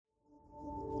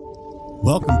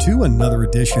Welcome to another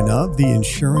edition of the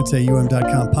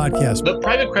InsuranceAUM.com podcast. The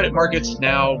private credit market's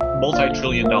now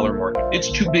multi-trillion-dollar market.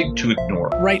 It's too big to ignore.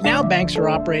 Right now, banks are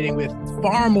operating with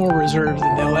far more reserves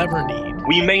than they'll ever need.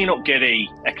 We may not get an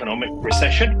economic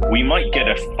recession. We might get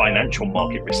a financial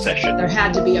market recession. There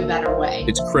had to be a better way.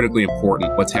 It's critically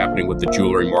important what's happening with the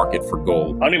jewelry market for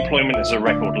gold. Unemployment is a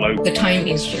record low. The time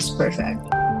is just perfect.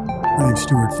 My name's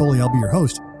Stuart Foley. I'll be your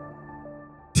host.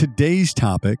 Today's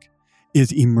topic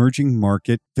is emerging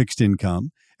market fixed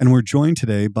income. And we're joined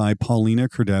today by Polina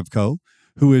Kurdyavko,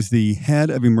 who is the head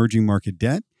of emerging market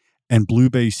debt and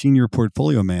BlueBay senior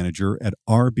portfolio manager at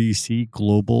RBC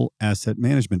Global Asset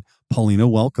Management. Polina,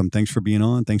 welcome. Thanks for being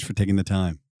on. Thanks for taking the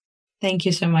time. Thank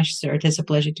you so much, Stuart. It's a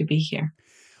pleasure to be here.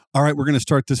 All right, we're going to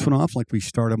start this one off like we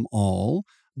start them all.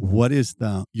 What is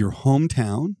your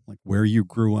hometown, like where you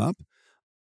grew up,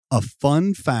 a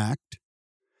fun fact,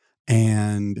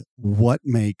 and what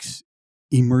makes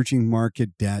emerging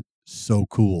market debt so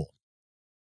cool?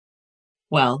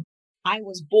 Well, I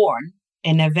was born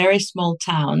in a very small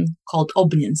town called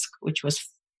Obninsk, which was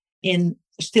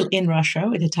still in Russia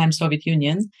at the time, Soviet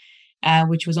Union,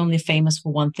 which was only famous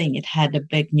for one thing. It had a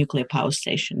big nuclear power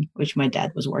station, which my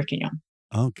dad was working on.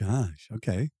 Oh, gosh.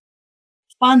 Okay.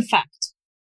 Fun fact.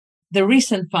 The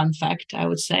recent fun fact, I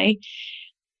would say,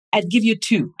 I'd give you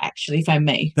two, actually, if I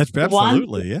may. That's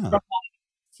absolutely, one,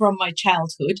 from my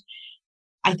childhood.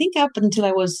 I think up until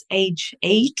I was age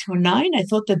 8 or 9, I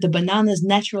thought that the banana's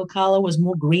natural color was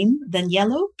more green than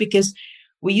yellow because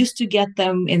we used to get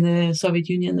them in the Soviet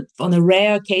Union on the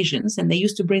rare occasions, and they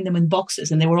used to bring them in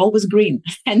boxes, and they were always green.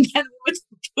 And then we would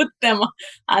put them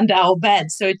under our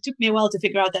bed. So it took me a while to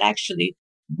figure out that actually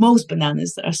most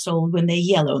bananas are sold when they're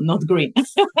yellow, not green.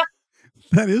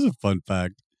 That is a fun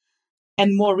fact.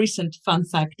 And more recent fun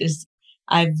fact is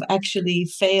I've actually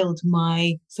failed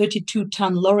my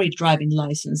 32-ton lorry driving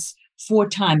license 4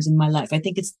 times in my life. I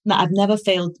think I've never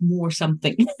failed more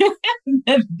something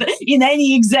in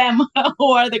any exam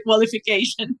or other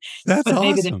qualification. That's but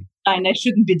maybe awesome. I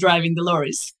shouldn't be driving the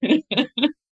lorries.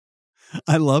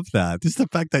 I love that. Just the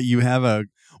fact that you have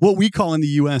what we call in the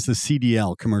U.S. a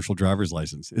CDL, commercial driver's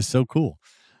license, is so cool.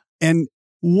 And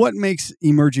what makes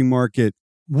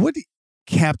what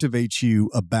captivates you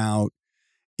about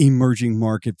emerging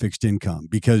market fixed income?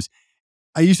 Because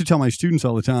I used to tell my students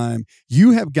all the time,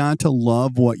 you have got to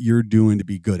love what you're doing to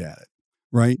be good at it,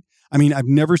 right? I mean, I've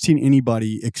never seen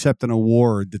anybody accept an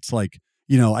award that's like,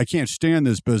 I can't stand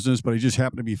this business, but I just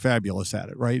happen to be fabulous at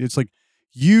it, right? It's like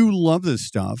you love this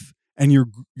stuff and you're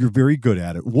very good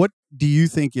at it. What do you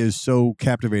think is so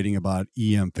captivating about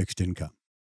EM fixed income?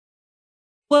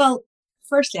 Well,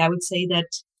 firstly, I would say that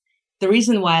the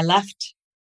reason why I left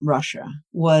Russia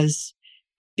was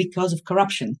because of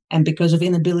corruption and because of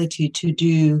inability to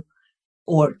do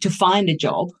or to find a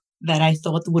job that I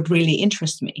thought would really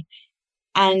interest me.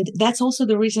 And that's also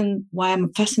the reason why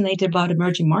I'm fascinated about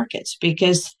emerging markets,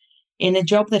 because in a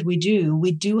job that we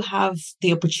do have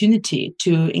the opportunity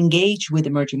to engage with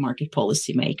emerging market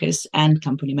policymakers and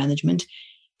company management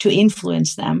to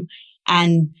influence them.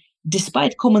 And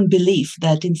despite common belief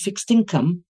that in fixed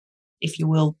income, if you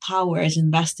will, power as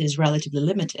investors is relatively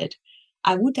limited,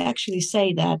 I would actually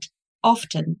say that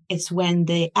often it's when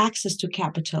the access to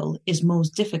capital is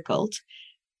most difficult,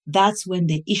 that's when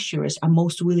the issuers are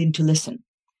most willing to listen.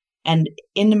 And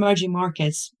in emerging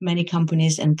markets, many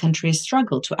companies and countries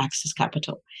struggle to access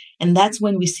capital. And that's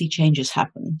when we see changes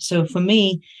happen. So for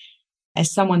me,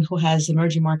 as someone who has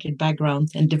emerging market background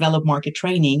and developed market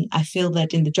training, I feel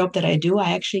that in the job that I do,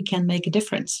 I actually can make a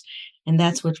difference. And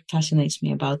that's what fascinates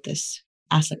me about this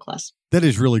asset class. That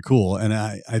is really cool. And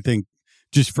I think,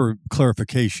 just for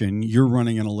clarification, you're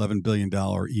running an $11 billion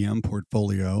EM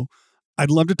portfolio. I'd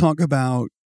love to talk about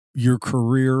your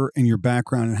career and your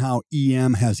background and how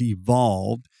EM has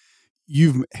evolved.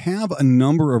 You have a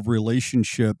number of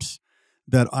relationships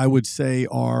that I would say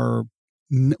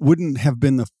wouldn't have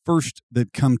been the first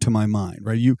that come to my mind,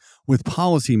 right? You with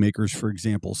policymakers, for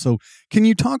example. So can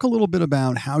you talk a little bit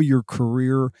about how your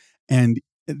career and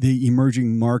the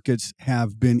emerging markets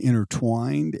have been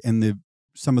intertwined and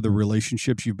some of the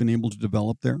relationships you've been able to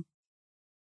develop there?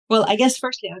 Well, I guess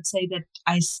firstly, I would say that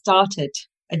I started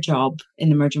a job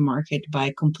in emerging market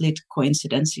by complete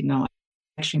coincidence.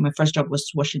 Actually, my first job was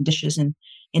washing dishes in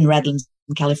Redlands,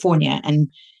 in California. And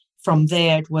from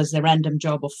there, it was a random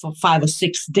job of 5 or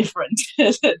 6 different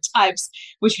types,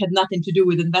 which had nothing to do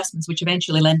with investments, which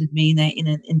eventually landed me in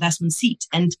an investment seat.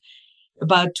 And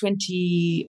about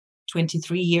 23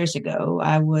 years ago,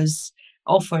 I was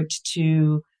offered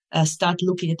to start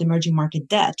looking at emerging market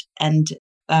debt. And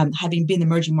having been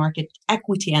emerging market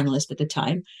equity analyst at the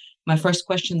time, my first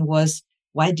question was,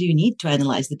 why do you need to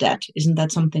analyze the debt? Isn't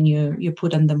that something you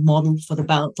put on the model for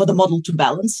the model to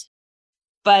balance?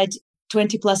 But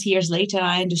 20 plus years later,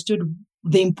 I understood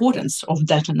the importance of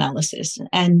debt analysis.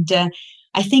 And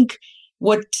I think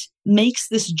what makes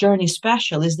this journey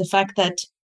special is the fact that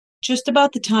just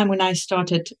about the time when I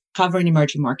started covering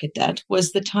emerging market debt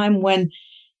was the time when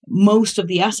most of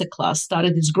the asset class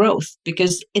started its growth,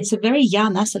 because it's a very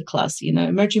young asset class.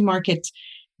 Emerging market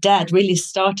debt really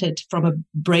started from a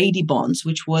Brady bonds,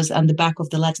 which was on the back of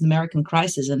the Latin American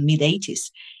crisis in the mid-'80s.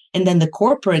 And then the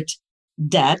corporate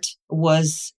debt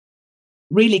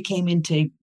really came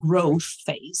into growth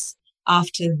phase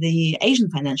after the Asian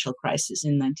financial crisis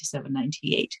in 97,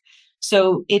 98.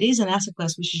 So it is an asset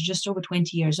class which is just over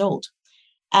 20 years old.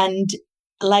 And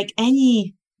like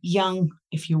any young,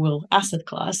 if you will, asset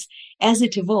class, as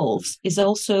it evolves, is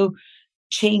also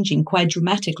changing quite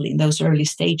dramatically in those early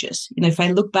stages. If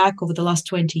I look back over the last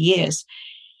 20 years,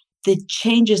 the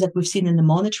changes that we've seen in the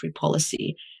monetary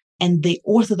policy and the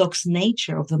orthodox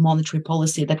nature of the monetary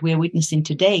policy that we are witnessing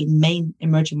today in main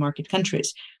emerging market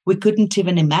countries, we couldn't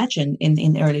even imagine in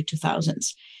the early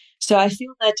 2000s. So I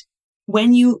feel that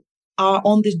when you are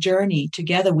on this journey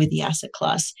together with the asset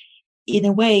class, in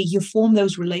a way, you form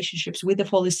those relationships with the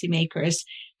policymakers,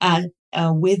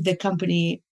 with the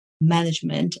company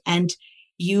management, and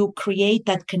you create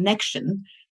that connection,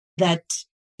 that,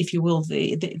 if you will,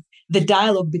 the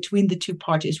dialogue between the two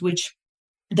parties, which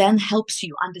then helps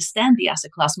you understand the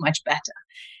asset class much better.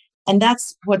 And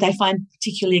that's what I find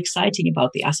particularly exciting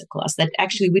about the asset class, that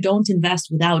actually we don't invest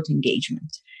without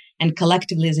engagement. And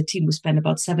collectively as a team, we spend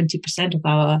about 70% of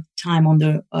our time on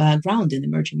the ground in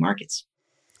emerging markets.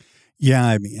 Yeah,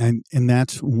 I mean, and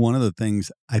that's one of the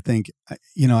things I think,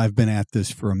 I've been at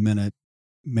this for a minute,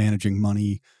 managing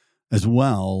money as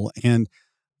well. And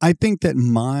I think that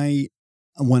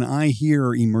when I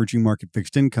hear emerging market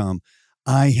fixed income,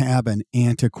 I have an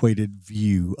antiquated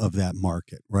view of that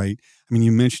market, right? I mean,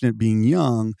 you mentioned it being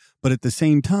young, but at the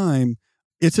same time,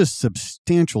 it's a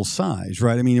substantial size,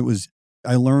 right? I mean,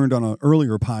 I learned on an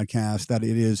earlier podcast that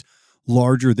it is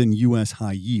larger than U.S.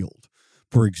 high yield,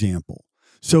 for example.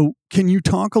 So can you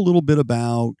talk a little bit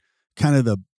about kind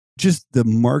of just the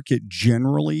market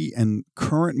generally and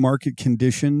current market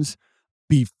conditions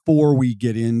before we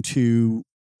get into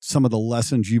some of the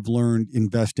lessons you've learned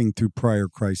investing through prior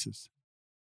crises?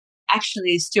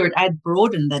 Actually, Stuart, I'd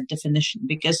broaden that definition,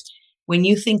 because when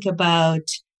you think about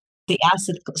the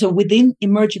asset, so within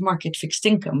emerging market fixed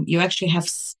income, you actually have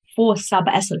 4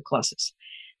 sub-asset classes.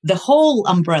 The whole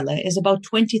umbrella is about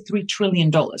 $23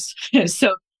 trillion.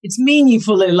 So it's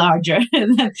meaningfully larger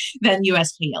than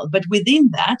US high yield. But within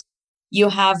that, you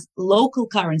have local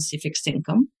currency fixed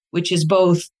income, which is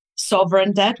both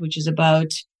sovereign debt, which is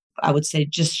about, I would say,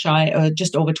 just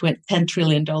over $10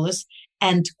 trillion,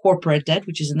 and corporate debt,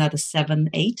 which is another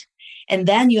 7-8. And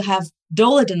then you have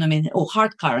dollar-denominated or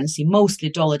hard currency, mostly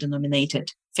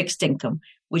dollar-denominated fixed income,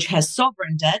 which has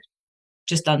sovereign debt,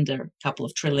 just under a couple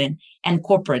of trillion, and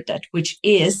corporate debt, which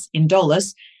is, in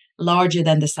dollars, larger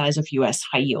than the size of US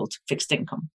high-yield fixed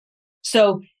income.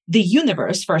 So the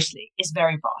universe, firstly, is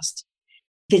very vast.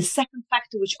 The second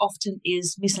factor, which often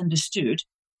is misunderstood,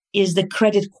 is the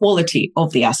credit quality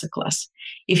of the asset class.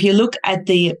 If you look at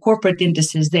the corporate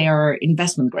indices, they are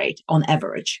investment grade on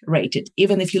average rated.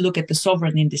 Even if you look at the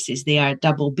sovereign indices, they are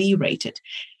BB rated.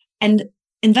 And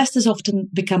investors often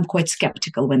become quite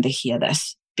skeptical when they hear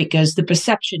this, because the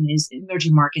perception is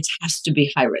emerging markets has to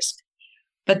be high risk.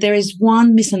 But there is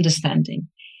one misunderstanding.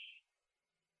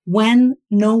 When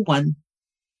no one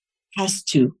has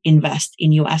to invest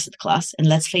in your asset class, and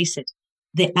let's face it,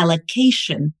 the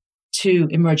allocation to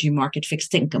emerging market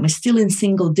fixed income is still in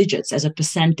single digits as a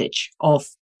percentage of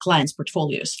clients'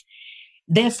 portfolios.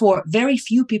 Therefore, very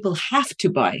few people have to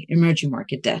buy emerging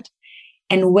market debt.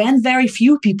 And when very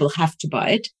few people have to buy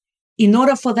it, in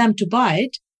order for them to buy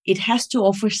it, it has to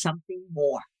offer something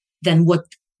more than what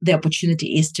the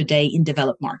opportunity is today in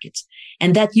developed markets.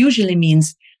 And that usually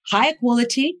means higher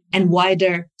quality and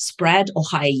wider spread or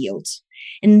higher yields.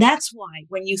 And that's why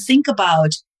when you think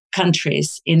about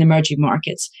countries in emerging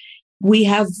markets, we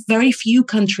have very few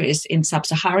countries in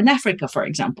sub-Saharan Africa, for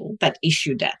example, that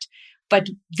issue debt. But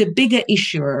the bigger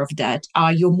issuer of debt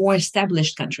are your more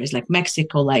established countries like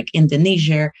Mexico, like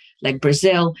Indonesia, like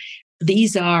Brazil.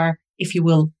 These are, if you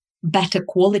will, better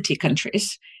quality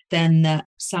countries than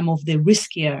some of the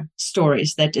riskier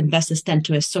stories that investors tend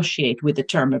to associate with the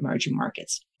term emerging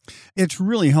markets. It's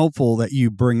really helpful that you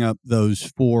bring up those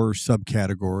 4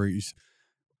 subcategories.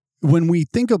 When we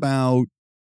think about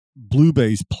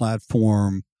BlueBay's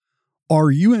platform, are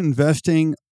you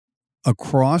investing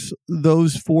across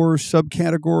those 4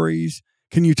 subcategories?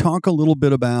 Can you talk a little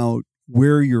bit about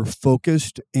where you're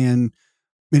focused and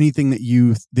anything that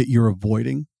you're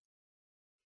avoiding?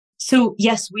 So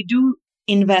yes, we do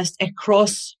invest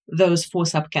across those 4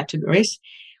 subcategories.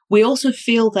 We also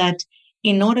feel that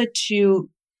in order to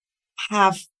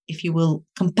have, if you will,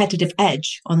 competitive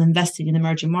edge on investing in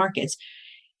emerging markets,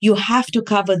 you have to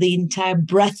cover the entire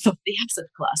breadth of the asset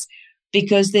class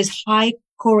because there's high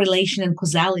correlation and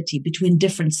causality between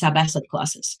different sub-asset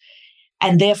classes.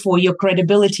 And therefore, your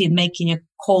credibility in making a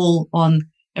call on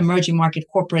emerging market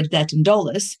corporate debt in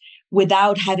dollars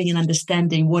without having an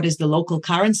understanding what is the local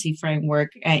currency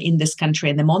framework in this country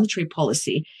and the monetary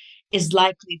policy is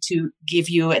likely to give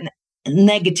you a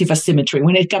negative asymmetry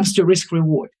when it comes to risk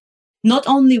reward. Not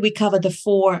only we cover the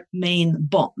 4 main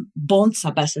bond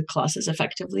sub-asset classes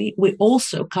effectively, we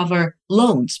also cover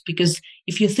loans, because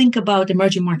if you think about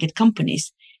emerging market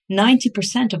companies,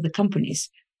 90% of the companies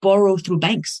borrow through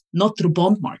banks, not through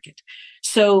bond market.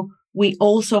 So we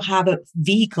also have a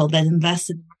vehicle that invests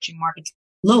in emerging market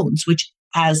loans, which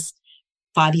has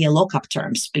 5-year lockup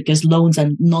terms because loans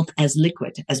are not as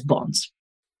liquid as bonds.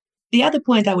 The other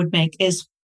point I would make is,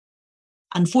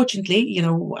 unfortunately,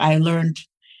 I learned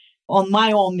on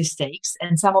my own mistakes,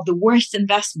 and some of the worst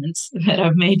investments that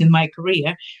I've made in my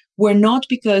career were not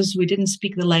because we didn't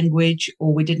speak the language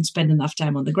or we didn't spend enough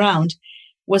time on the ground,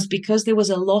 was because there was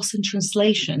a loss in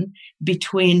translation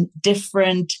between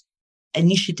different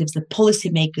initiatives that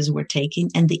policymakers were taking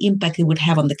and the impact it would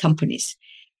have on the companies.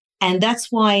 And that's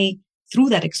why through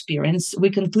that experience, we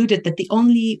concluded that the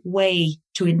only way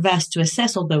to invest, to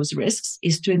assess all those risks,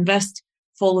 is to invest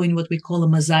following what we call a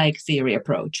Mosaic theory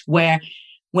approach, where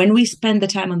when we spend the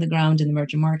time on the ground in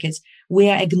emerging markets, we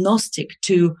are agnostic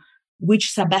to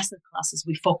which sub-asset classes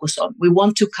we focus on. We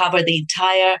want to cover the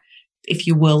entire, if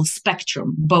you will,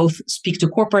 spectrum, both speak to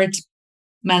corporate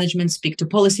management, speak to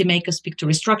policymakers, speak to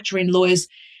restructuring lawyers,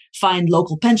 find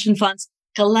local pension funds,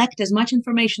 collect as much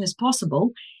information as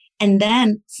possible, and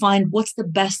then find what's the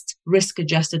best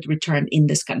risk-adjusted return in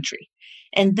this country.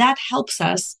 And that helps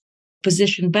us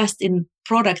position best in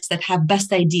products that have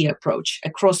best idea approach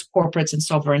across corporates and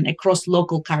sovereign, across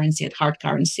local currency and hard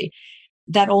currency.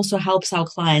 That also helps our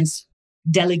clients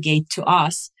delegate to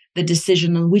us the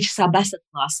decision on which sub-asset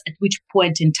class at which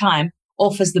point in time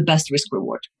offers the best risk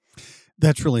reward.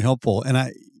 That's really helpful. And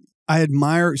I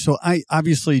admire, so I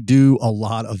obviously do a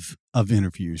lot of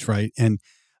interviews, right? And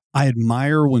I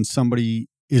admire when somebody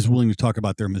is willing to talk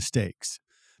about their mistakes,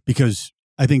 because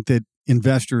I think that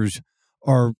investors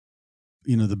are,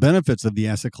 the benefits of the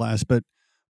asset class, but,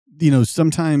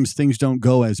 sometimes things don't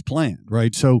go as planned,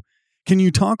 right? So can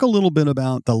you talk a little bit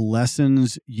about the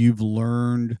lessons you've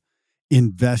learned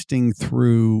investing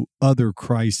through other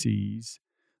crises?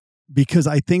 Because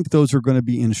I think those are going to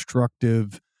be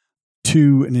instructive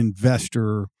to an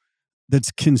investor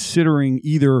that's considering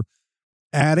either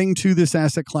adding to this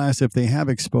asset class if they have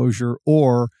exposure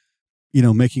or,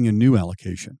 making a new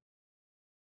allocation.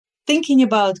 Thinking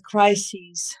about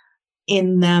crises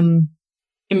in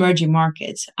emerging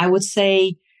markets, I would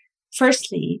say,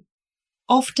 firstly,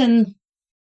 often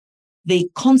the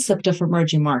concept of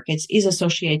emerging markets is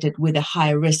associated with a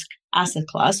high risk asset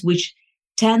class, which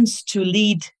tends to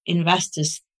lead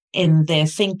investors in their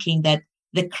thinking that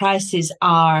the crises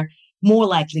are more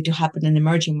likely to happen in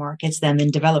emerging markets than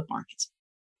in developed markets.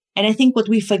 And I think what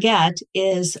we forget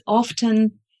is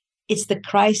often it's the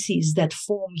crises that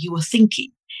form your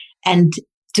thinking. And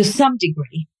to some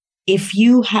degree, if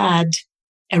you had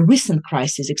a recent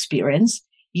crisis experience,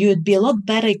 you'd be a lot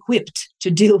better equipped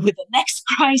to deal with the next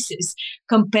crisis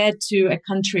compared to a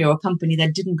country or a company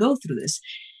that didn't go through this.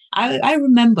 I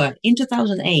remember in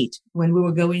 2008, when we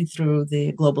were going through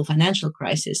the global financial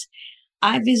crisis,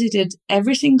 I visited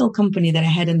every single company that I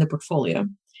had in the portfolio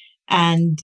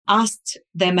and asked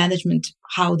their management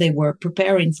how they were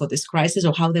preparing for this crisis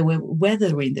or how they were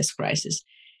weathering this crisis.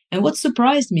 And what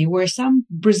surprised me were some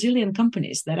Brazilian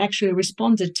companies that actually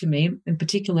responded to me, in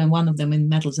particular, one of them in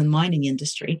metals and mining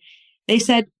industry. They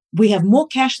said, we have more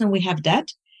cash than we have debt,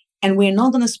 and we're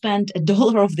not going to spend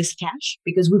 $1 of this cash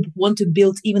because we want to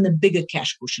build even a bigger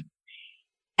cash cushion.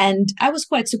 And I was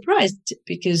quite surprised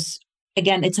because,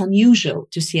 again, it's unusual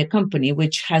to see a company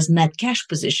which has net cash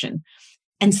position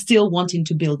and still wanting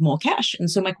to build more cash. And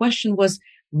so my question was,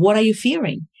 what are you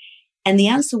fearing? And the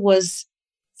answer was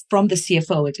from the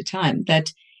CFO at the time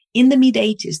that in the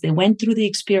mid-'80s, they went through the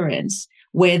experience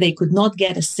where they could not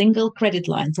get a single credit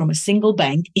line from a single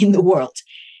bank in the world.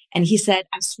 And he said,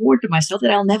 I swore to myself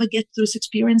that I'll never get through this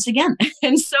experience again.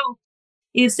 And so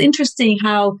it's interesting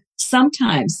how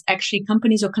sometimes actually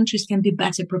companies or countries can be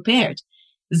better prepared.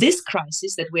 This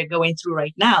crisis that we're going through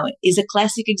right now is a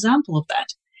classic example of that.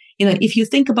 if you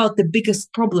think about the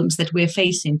biggest problems that we're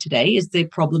facing today is the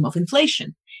problem of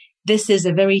inflation. This is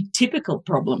a very typical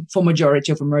problem for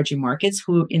majority of emerging markets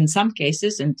who, in some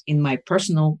cases, and in my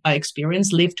personal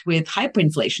experience, lived with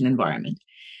hyperinflation environment.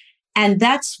 And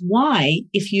that's why,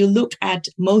 if you look at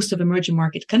most of emerging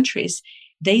market countries,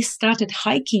 they started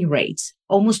hiking rates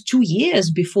almost 2 years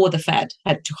before the Fed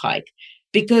had to hike,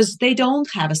 because they don't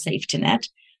have a safety net.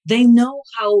 They know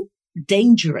how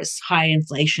dangerous high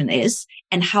inflation is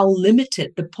and how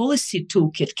limited the policy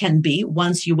toolkit can be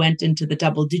once you went into the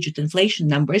double-digit inflation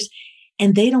numbers,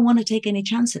 and they don't want to take any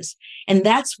chances. And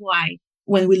that's why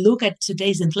when we look at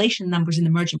today's inflation numbers in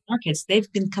emerging markets,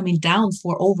 they've been coming down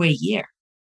for over a year.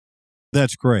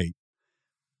 That's great.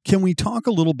 Can we talk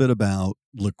a little bit about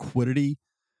liquidity?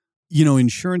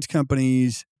 Insurance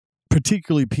companies,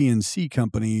 particularly P&C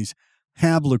companies,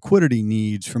 have liquidity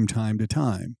needs from time to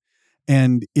time.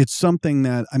 And it's something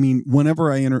that,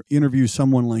 whenever I interview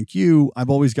someone like you, I've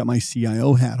always got my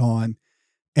CIO hat on,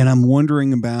 and I'm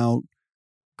wondering about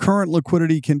current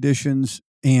liquidity conditions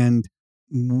and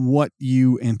what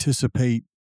you anticipate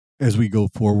as we go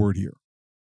forward here.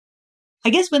 I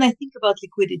guess when I think about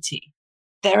liquidity,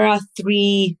 there are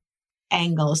 3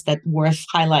 angles that worth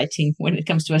highlighting when it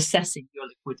comes to assessing your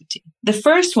liquidity. The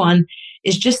first one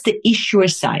is just the issuer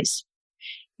size.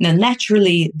 Now,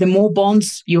 naturally, the more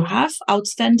bonds you have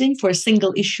outstanding for a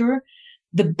single issuer,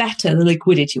 the better the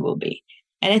liquidity will be.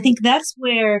 And I think that's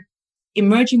where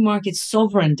emerging market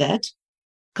sovereign debt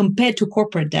compared to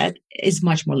corporate debt is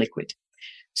much more liquid.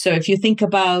 So if you think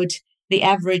about the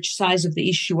average size of the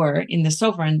issuer in the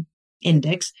sovereign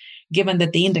index, given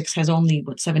that the index has only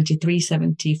 73,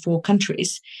 74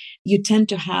 countries, you tend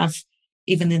to have,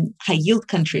 even in high yield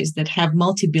countries that have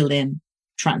multi-billion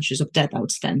tranches of debt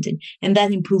outstanding, and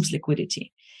that improves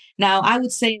liquidity. Now, I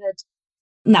would say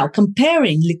that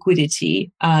comparing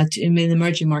liquidity in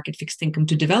emerging market fixed income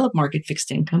to developed market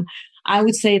fixed income, I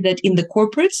would say that in the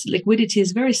corporates, liquidity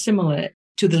is very similar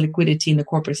to the liquidity in the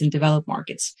corporates in developed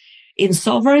markets. In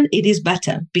sovereign, it is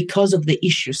better because of the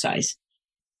issue size.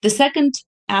 The second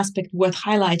aspect worth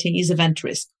highlighting is event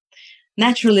risk.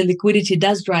 Naturally, liquidity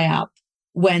does dry up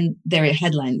when there is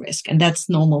headline risk, and that's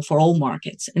normal for all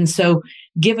markets. And so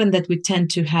given that we tend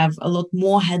to have a lot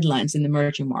more headlines in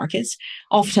emerging markets,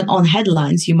 often on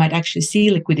headlines, you might actually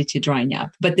see liquidity drying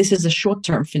up, but this is a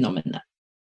short-term phenomenon.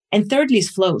 And thirdly is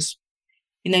flows.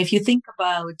 If you think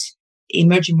about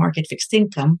emerging market fixed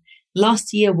income,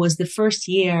 last year was the first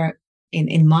year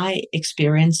in my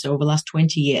experience over the last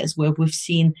 20 years where we've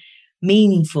seen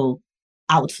meaningful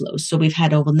outflows. So we've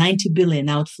had over 90 billion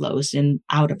outflows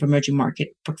out of emerging market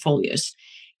portfolios.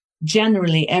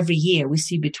 Generally, every year we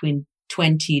see between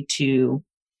 20 to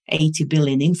 80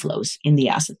 billion inflows in the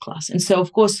asset class. And so,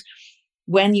 of course,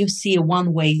 when you see a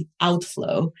one-way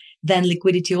outflow, then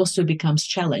liquidity also becomes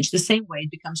challenged. The same way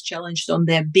it becomes challenged on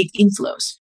their big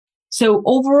inflows. So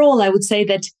overall, I would say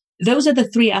that those are the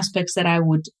 3 aspects that I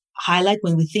would highlight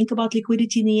when we think about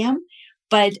liquidity in EM.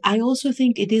 But I also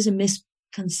think it is a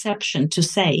misconception to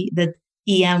say that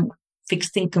EM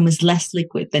fixed income is less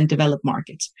liquid than developed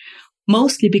markets,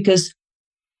 mostly because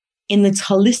in its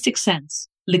holistic sense,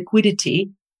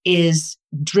 liquidity is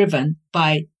driven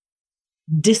by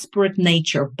disparate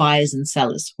nature of buyers and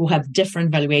sellers who have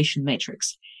different valuation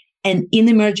metrics. And in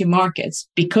emerging markets,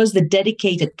 because the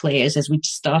dedicated players, as we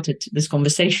started this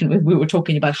conversation with, we were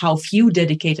talking about how few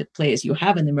dedicated players you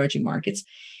have in emerging markets.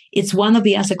 It's one of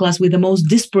the asset class with the most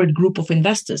disparate group of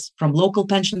investors, from local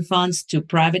pension funds to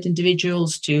private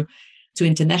individuals to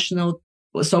international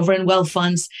sovereign wealth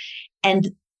funds.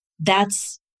 And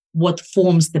that's what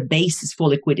forms the basis for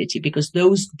liquidity, because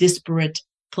those disparate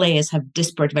players have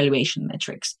disparate valuation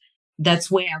metrics.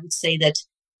 That's where I would say that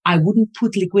I wouldn't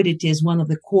put liquidity as one of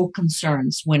the core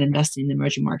concerns when investing in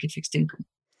emerging market fixed income.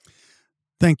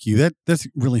 Thank you. That's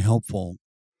really helpful.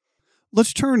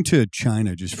 Let's turn to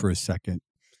China just for a second.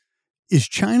 Is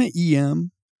China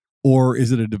EM or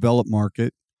is it a developed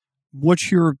market? What's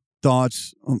your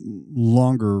thoughts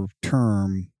longer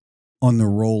term on the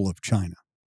role of China?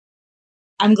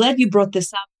 I'm glad you brought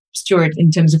this up, Stuart, in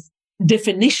terms of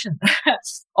definition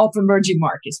of emerging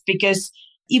markets, because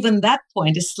even that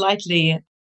point is slightly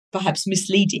perhaps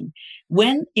misleading.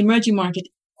 When emerging market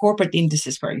corporate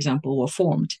indices, for example, were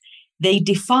formed, they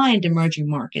defined emerging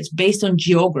markets based on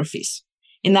geographies.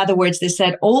 In other words, they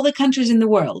said all the countries in the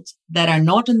world that are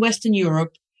not in Western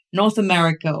Europe, North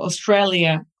America,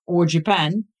 Australia, or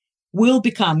Japan will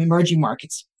become emerging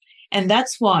markets. And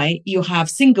that's why you have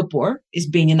Singapore is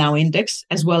being in our index,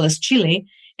 as well as Chile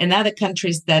and other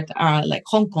countries that are like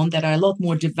Hong Kong that are a lot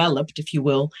more developed, if you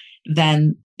will,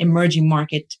 than emerging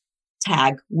market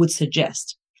tag would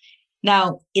suggest.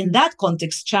 Now, in that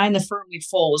context, China firmly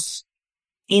falls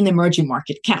in emerging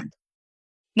market camp.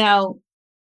 Now,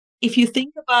 if you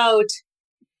think about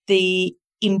the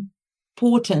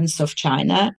importance of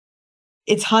China,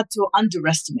 it's hard to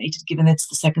underestimate it, given it's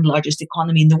the second largest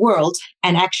economy in the world.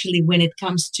 And actually, when it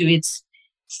comes to its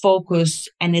focus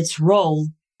and its role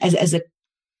as a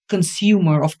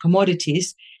consumer of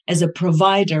commodities, as a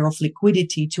provider of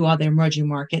liquidity to other emerging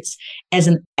markets, as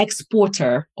an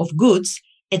exporter of goods,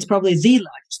 it's probably the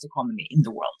largest economy in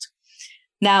the world.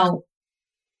 Now,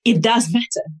 it does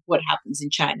matter what happens in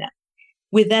China.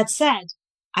 With that said,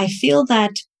 I feel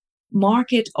that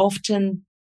market often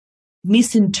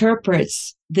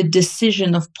misinterprets the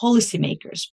decision of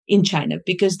policymakers in China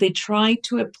because they try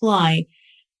to apply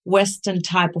Western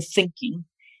type of thinking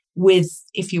with,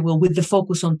 if you will, with the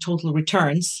focus on total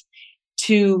returns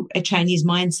to a Chinese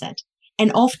mindset.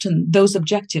 And often those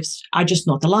objectives are just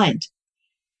not aligned.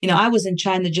 I was in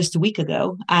China just a week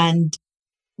ago, and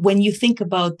when you think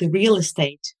about the real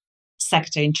estate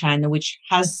sector in China, which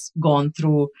has gone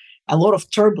through a lot of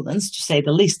turbulence, to say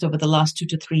the least, over the last 2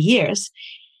 to 3 years,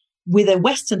 with a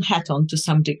Western hat on to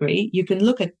some degree, you can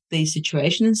look at the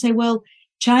situation and say, well,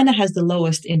 China has the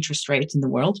lowest interest rate in the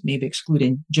world, maybe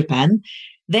excluding Japan.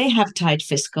 They have tight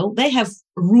fiscal. They have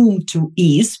room to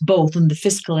ease, both on the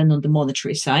fiscal and on the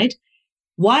monetary side.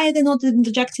 Why are they not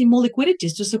injecting more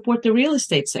liquidities to support the real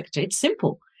estate sector? It's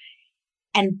simple.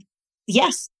 And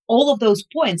yes, all of those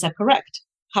points are correct.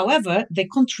 However, they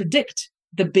contradict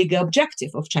the bigger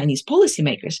objective of Chinese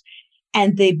policymakers.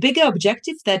 And the bigger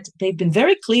objective that they've been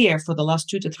very clear for the last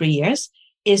 2 to 3 years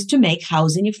is to make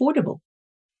housing affordable.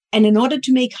 And in order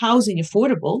to make housing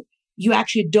affordable, you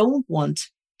actually don't want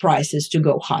prices to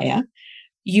go higher.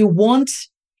 You want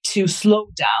to slow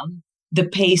down the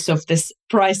pace of this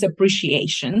price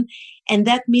appreciation. And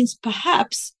that means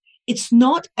perhaps it's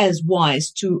not as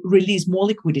wise to release more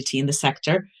liquidity in the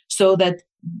sector so that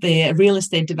the real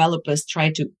estate developers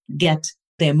try to get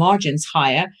their margins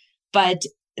higher. But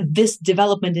this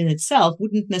development in itself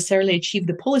wouldn't necessarily achieve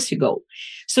the policy goal.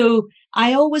 So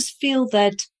I always feel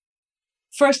that,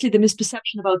 firstly, the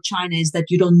misperception about China is that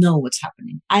you don't know what's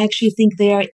happening. I actually think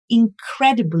they are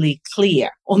incredibly clear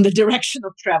on the direction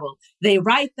of travel. They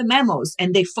write the memos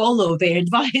and they follow their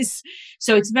advice.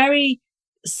 So it's very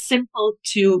simple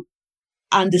to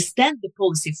understand the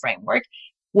policy framework.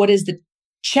 What is the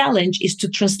challenge is to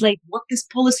translate what this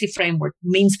policy framework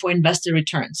means for investor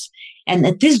returns. And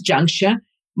at this juncture,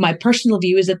 my personal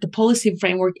view is that the policy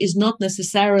framework is not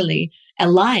necessarily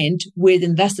aligned with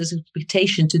investors'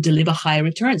 expectation to deliver high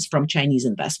returns from Chinese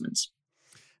investments.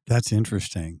 That's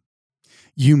interesting.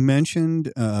 You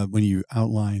mentioned when you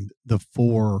outlined the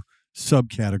 4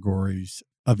 subcategories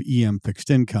of EM fixed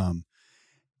income,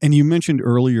 and you mentioned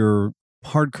earlier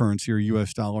hard currency or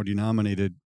U.S. dollar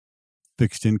denominated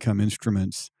fixed income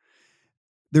instruments.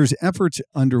 There's efforts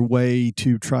underway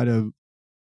to try to,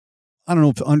 I don't know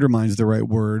if undermine is the right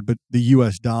word, but the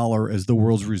U.S. dollar as the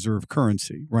world's reserve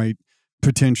currency, right?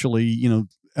 Potentially,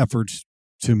 efforts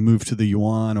to move to the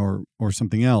yuan or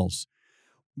something else.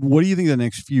 What do you think the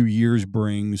next few years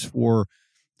brings for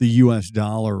the U.S.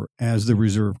 dollar as the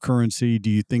reserve currency? Do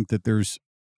you think that there's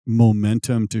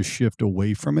momentum to shift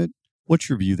away from it? What's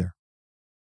your view there?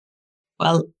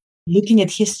 Well, looking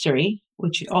at history,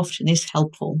 which often is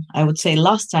helpful, I would say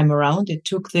last time around, it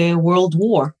took the World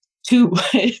War to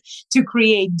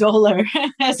create dollar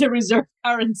as a reserve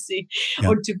currency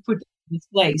or to put it in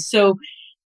place. So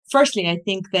firstly, I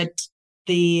think that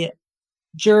the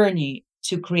journey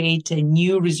to create a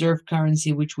new reserve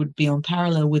currency, which would be on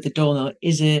parallel with the dollar,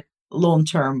 is a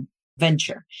long-term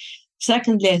venture.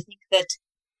 Secondly, I think that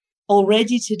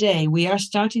already today, we are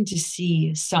starting to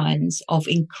see signs of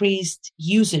increased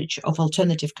usage of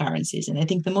alternative currencies. And I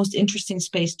think the most interesting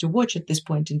space to watch at this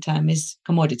point in time is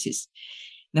commodities.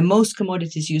 The most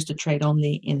commodities used to trade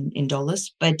only in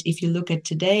dollars. But if you look at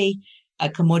today,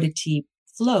 commodity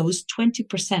flows,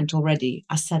 20% already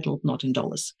are settled not in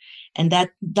dollars. And that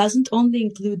doesn't only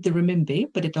include the renminbi,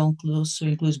 but it also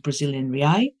includes Brazilian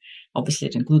real. Obviously,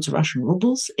 it includes Russian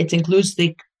rubles. It includes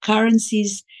the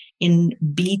currencies in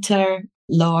beta,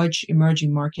 large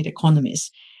emerging market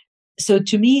economies. So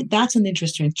to me, that's an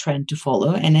interesting trend to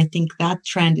follow. And I think that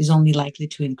trend is only likely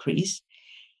to increase.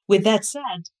 With that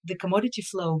said, the commodity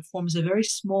flow forms a very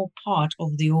small part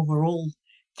of the overall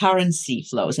currency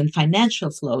flows, and financial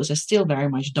flows are still very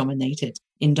much dominated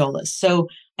in dollars. So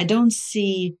I don't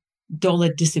see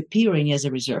dollar disappearing as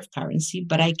a reserve currency,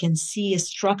 but I can see a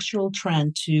structural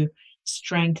trend to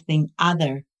strengthening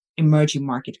other emerging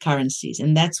market currencies.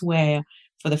 And that's where,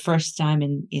 for the first time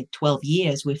in 12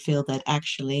 years, we feel that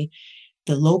actually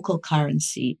the local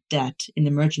currency debt in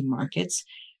emerging markets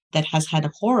that has had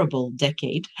a horrible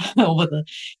decade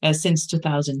since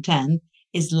 2010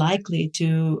 is likely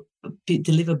to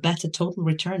deliver better total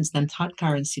returns than hard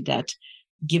currency debt,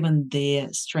 given the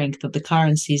strength of the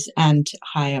currencies and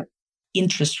higher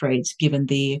interest rates, given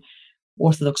the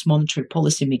orthodox monetary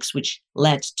policy mix, which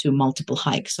led to multiple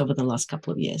hikes over the last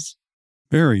couple of years.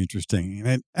 Very interesting.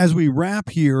 And as we wrap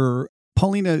here,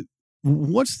 Polina,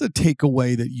 what's the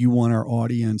takeaway that you want our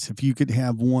audience, if you could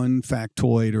have one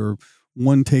factoid or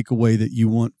one takeaway that you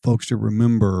want folks to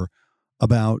remember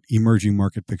about emerging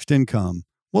market fixed income,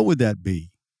 what would that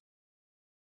be?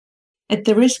 At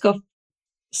the risk of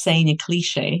saying a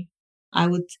cliche, I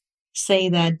would say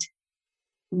that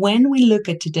when we look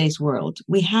at today's world,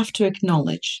 we have to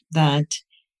acknowledge that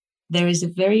there is a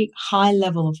very high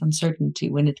level of uncertainty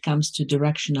when it comes to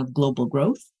direction of global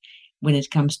growth, when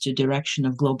it comes to direction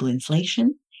of global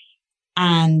inflation,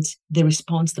 and the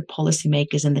response the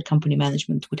policymakers and the company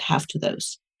management would have to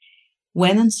those.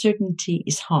 When uncertainty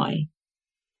is high,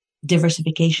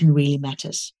 diversification really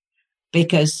matters.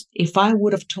 Because if I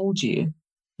would have told you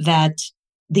that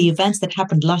the events that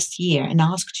happened last year and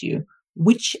asked you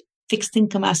which fixed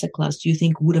income asset class do you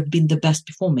think would have been the best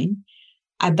performing,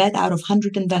 I bet out of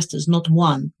 100 investors, not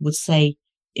one would say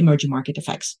emerging market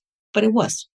effects, but it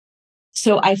was.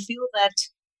 So I feel that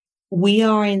we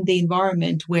are in the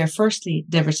environment where, firstly,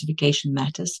 diversification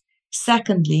matters.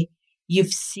 Secondly,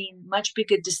 you've seen much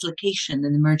bigger dislocation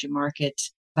in emerging market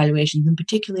valuations, and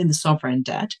particularly in the sovereign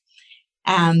debt.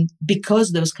 And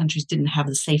because those countries didn't have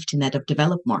the safety net of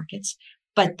developed markets.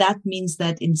 But that means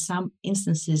that in some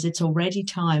instances, it's already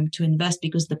time to invest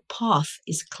because the path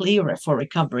is clearer for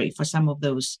recovery for some of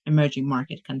those emerging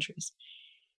market countries.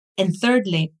 And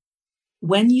thirdly,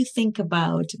 when you think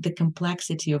about the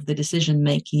complexity of the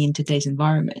decision-making in today's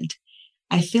environment,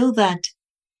 I feel that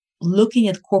looking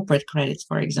at corporate credits,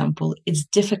 for example, it's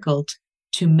difficult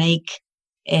to make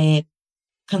a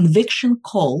conviction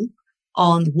call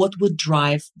on what would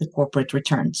drive the corporate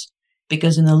returns.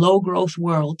 Because in a low-growth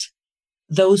world,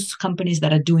 those companies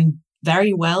that are doing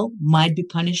very well might be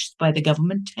punished by the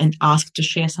government and asked to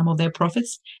share some of their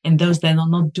profits. And those that are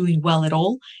not doing well at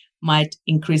all might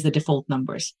increase the default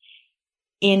numbers.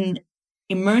 In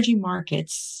emerging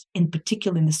markets, in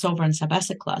particular in the sovereign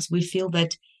sub-asset class, we feel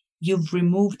that you've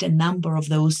removed a number of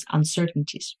those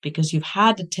uncertainties because you've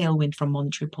had a tailwind from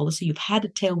monetary policy, you've had a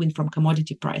tailwind from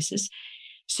commodity prices.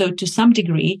 So to some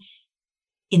degree,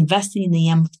 investing in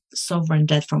EM sovereign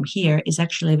debt from here is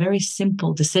actually a very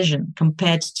simple decision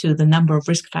compared to the number of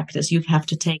risk factors you have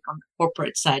to take on the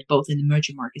corporate side, both in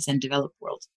emerging markets and developed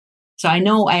world. So I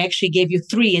know I actually gave you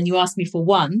 3 and you asked me for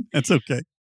 1. That's okay.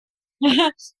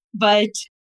 But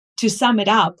to sum it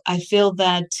up, I feel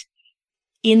that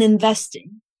in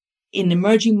investing, in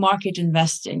emerging market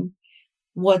investing,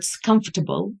 what's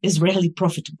comfortable is rarely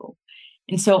profitable.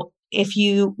 And so if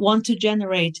you want to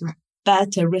generate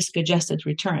better risk-adjusted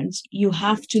returns, you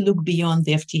have to look beyond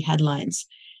the FT headlines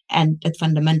and at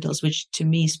fundamentals, which to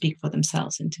me speak for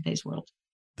themselves in today's world.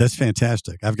 That's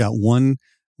fantastic. I've got one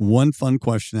fun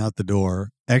question out the door.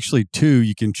 Actually, 2,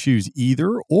 you can choose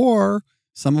either, or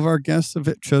some of our guests have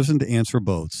chosen to answer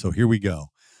both. So here we go.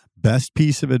 Best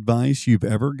piece of advice you've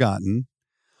ever gotten,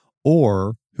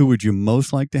 or who would you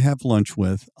most like to have lunch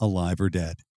with, alive or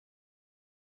dead?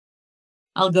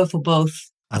 I'll go for both.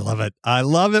 I love it. I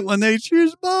love it when they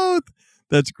choose both.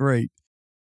 That's great.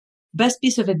 Best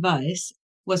piece of advice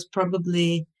was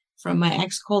probably from my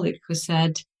ex-colleague who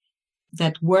said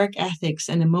that work ethics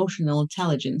and emotional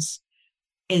intelligence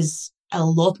is a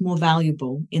lot more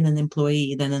valuable in an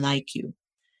employee than an IQ.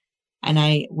 And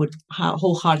I would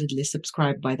wholeheartedly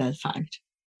subscribe by that fact.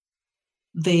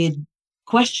 The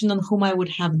question on whom I would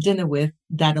have dinner with,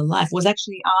 dead or alive, was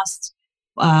actually asked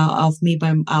of me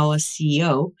by our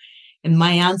CEO. And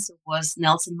my answer was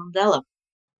Nelson Mandela.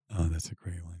 Oh, that's a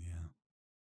great one. Yeah.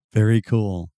 Very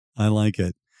cool. I like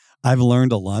it. I've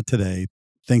learned a lot today.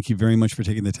 Thank you very much for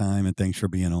taking the time, and thanks for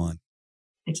being on.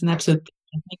 It's an absolute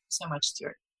pleasure. Thank you so much,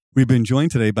 Stuart. We've been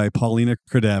joined today by Polina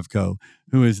Kurdyavko,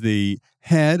 who is the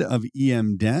head of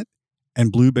EM Debt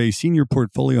and BlueBay Senior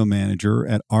Portfolio Manager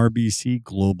at RBC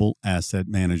Global Asset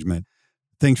Management.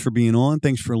 Thanks for being on.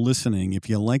 Thanks for listening. If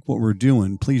you like what we're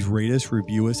doing, please rate us,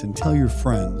 review us, and tell your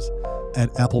friends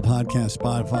at Apple Podcasts,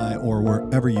 Spotify, or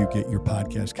wherever you get your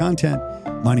podcast content.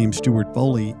 My name's Stuart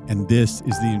Foley, and this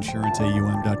is the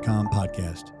InsuranceAUM.com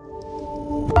podcast.